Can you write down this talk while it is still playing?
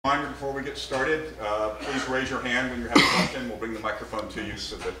reminder before we get started, please raise your hand when you have a question. We'll bring the microphone to you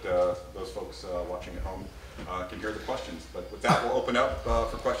so that those folks watching at home can hear the questions. But with that, we'll open up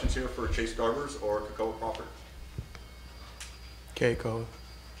for questions here for Chase Garbers or Kekoa Crawford. Kekoa.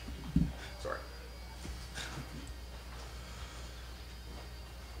 Sorry.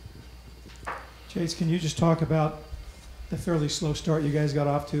 Chase, can you just talk about the fairly slow start you guys got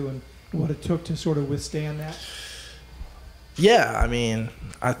off to and what it took to sort of withstand that? Yeah, I mean,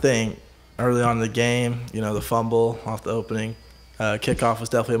 I think early on in the game, the fumble off the opening kickoff was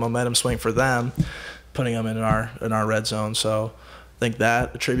definitely a momentum swing for them, putting them in our red zone. So I think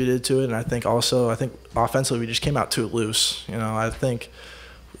that attributed to it, and I think offensively we just came out too loose. I think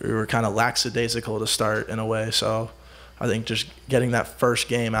we were kind of lackadaisical to start in a way. So I think just getting that first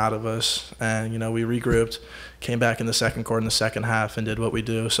game out of us, and we regrouped, came back in the second quarter in the second half, and did what we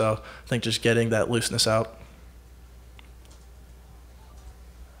do. So I think just getting that looseness out.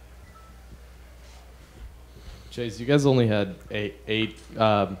 Chase, you guys only had eight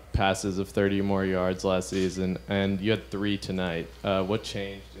passes of 30 or more yards last season, and you had 3 tonight. What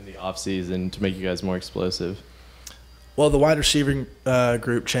changed in the offseason to make you guys more explosive? Well, the wide receiving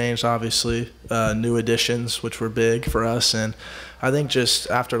group changed, obviously. New additions, which were big for us. And I think just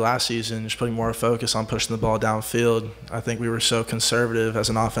after last season, just putting more focus on pushing the ball downfield. I think we were so conservative as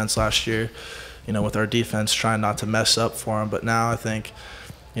an offense last year, with our defense trying not to mess up for them. But now I think,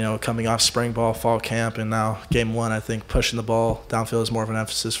 coming off spring ball, fall camp, and now game 1, I think pushing the ball downfield is more of an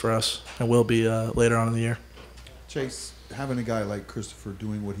emphasis for us and will be later on in the year. Chase, having a guy like Christopher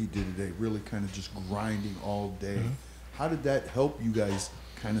doing what he did today, really kind of just grinding all day, how did that help you guys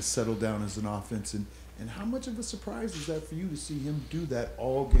kind of settle down as an offense? And how much of a surprise is that for you to see him do that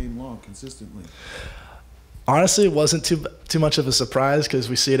all game long consistently? Honestly, it wasn't too much of a surprise because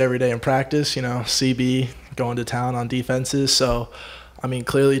we see it every day in practice, CB going to town on defenses. So, I mean,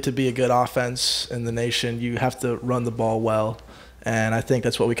 clearly to be a good offense in the nation, you have to run the ball well. And I think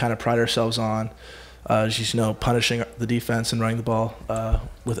that's what we kind of pride ourselves on, just, punishing the defense and running the ball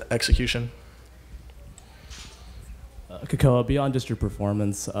with execution. Kekoa, beyond just your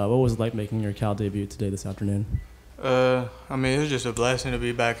performance, what was it like making your Cal debut today this afternoon? I mean, it was just a blessing to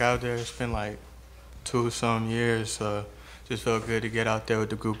be back out there. It's been like 2-some years, so just felt good to get out there with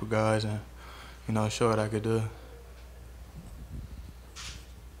the group of guys and, show what I could do.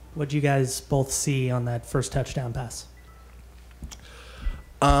 What did you guys both see on that first touchdown pass?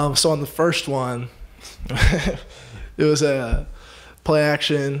 So on the first one, it was a play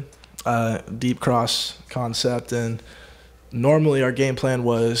action, deep cross concept, and normally our game plan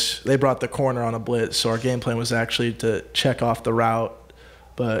was they brought the corner on a blitz, so our game plan was actually to check off the route.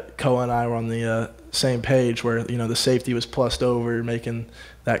 But Koa and I were on the same page where, the safety was plussed over, making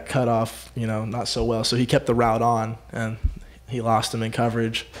that cutoff, not so well. So he kept the route on, and he lost him in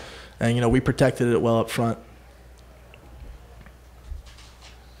coverage. And, we protected it well up front.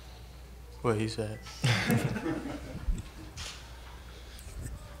 What he said.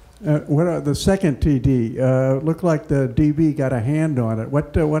 The second TD looked like the DB got a hand on it.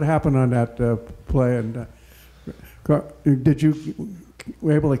 What happened on that play? And did you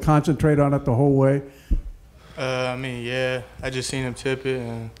were able to concentrate on it the whole way? I mean, yeah. I just seen him tip it,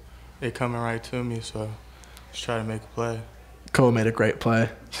 and they coming right to me, so just try to make a play. Cole made a great play.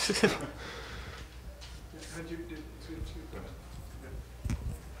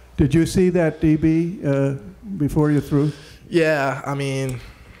 Did you see that DB before you threw? Yeah, I mean,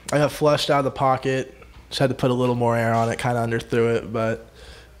 I got flushed out of the pocket. Just had to put a little more air on it, kind of underthrew it. But,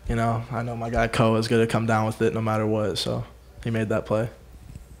 I know my guy Koa is going to come down with it no matter what, so he made that play.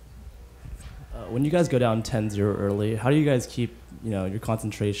 When you guys go down 10-0 early, how do you guys keep your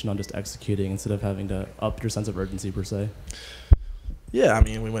concentration on just executing instead of having to up your sense of urgency per se? Yeah, I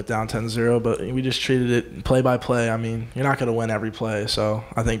mean, we went down 10-0, but we just treated it play by play. I mean, you're not going to win every play. So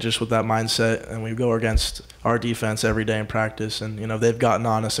I think just with that mindset, and we go against our defense every day in practice, and, they've gotten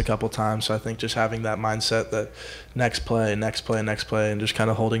on us a couple times. So I think just having that mindset that next play, next play, next play, and just kind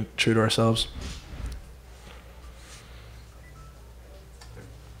of holding true to ourselves.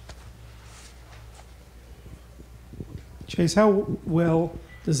 Chase, how well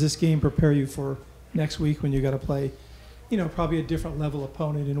does this game prepare you for next week when you got to play, probably a different level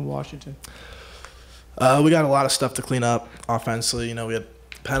opponent in Washington? We got a lot of stuff to clean up offensively. We had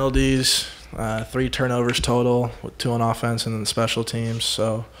penalties, 3 turnovers total, with 2 on offense and then the special teams.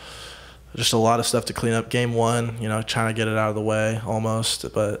 So just a lot of stuff to clean up. Game 1, trying to get it out of the way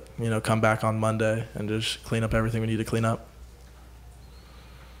almost, but, come back on Monday and just clean up everything we need to clean up.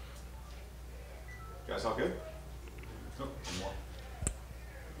 You guys all good?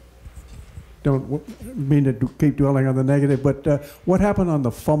 don't mean to keep dwelling on the negative, but what happened on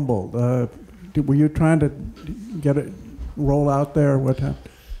the fumble? Were you trying to get it roll out there? What happened?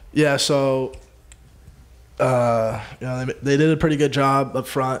 Yeah, so they did a pretty good job up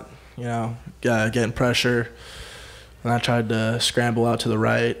front, getting pressure. And I tried to scramble out to the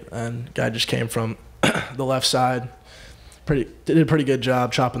right, and guy just came from the left side. Did a pretty good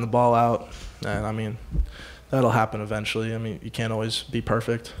job chopping the ball out, and I mean, that'll happen eventually. I mean, you can't always be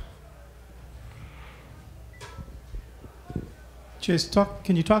perfect. Chase,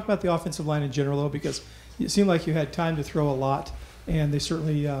 can you talk about the offensive line in general, though? Because it seemed like you had time to throw a lot, and they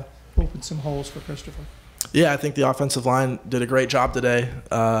certainly opened some holes for Christopher. Yeah, I think the offensive line did a great job today.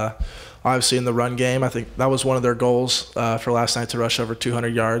 Obviously, in the run game, I think that was one of their goals for last night, to rush over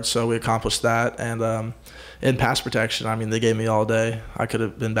 200 yards. So we accomplished that. And in pass protection, I mean, they gave me all day. I could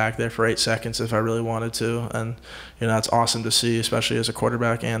have been back there for 8 seconds if I really wanted to. And, that's awesome to see, especially as a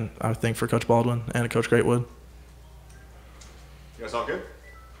quarterback, and I think for Coach Baldwin and Coach Greatwood. You guys all good?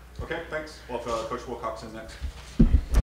 Okay, thanks. We'll have Coach Wilcox in next.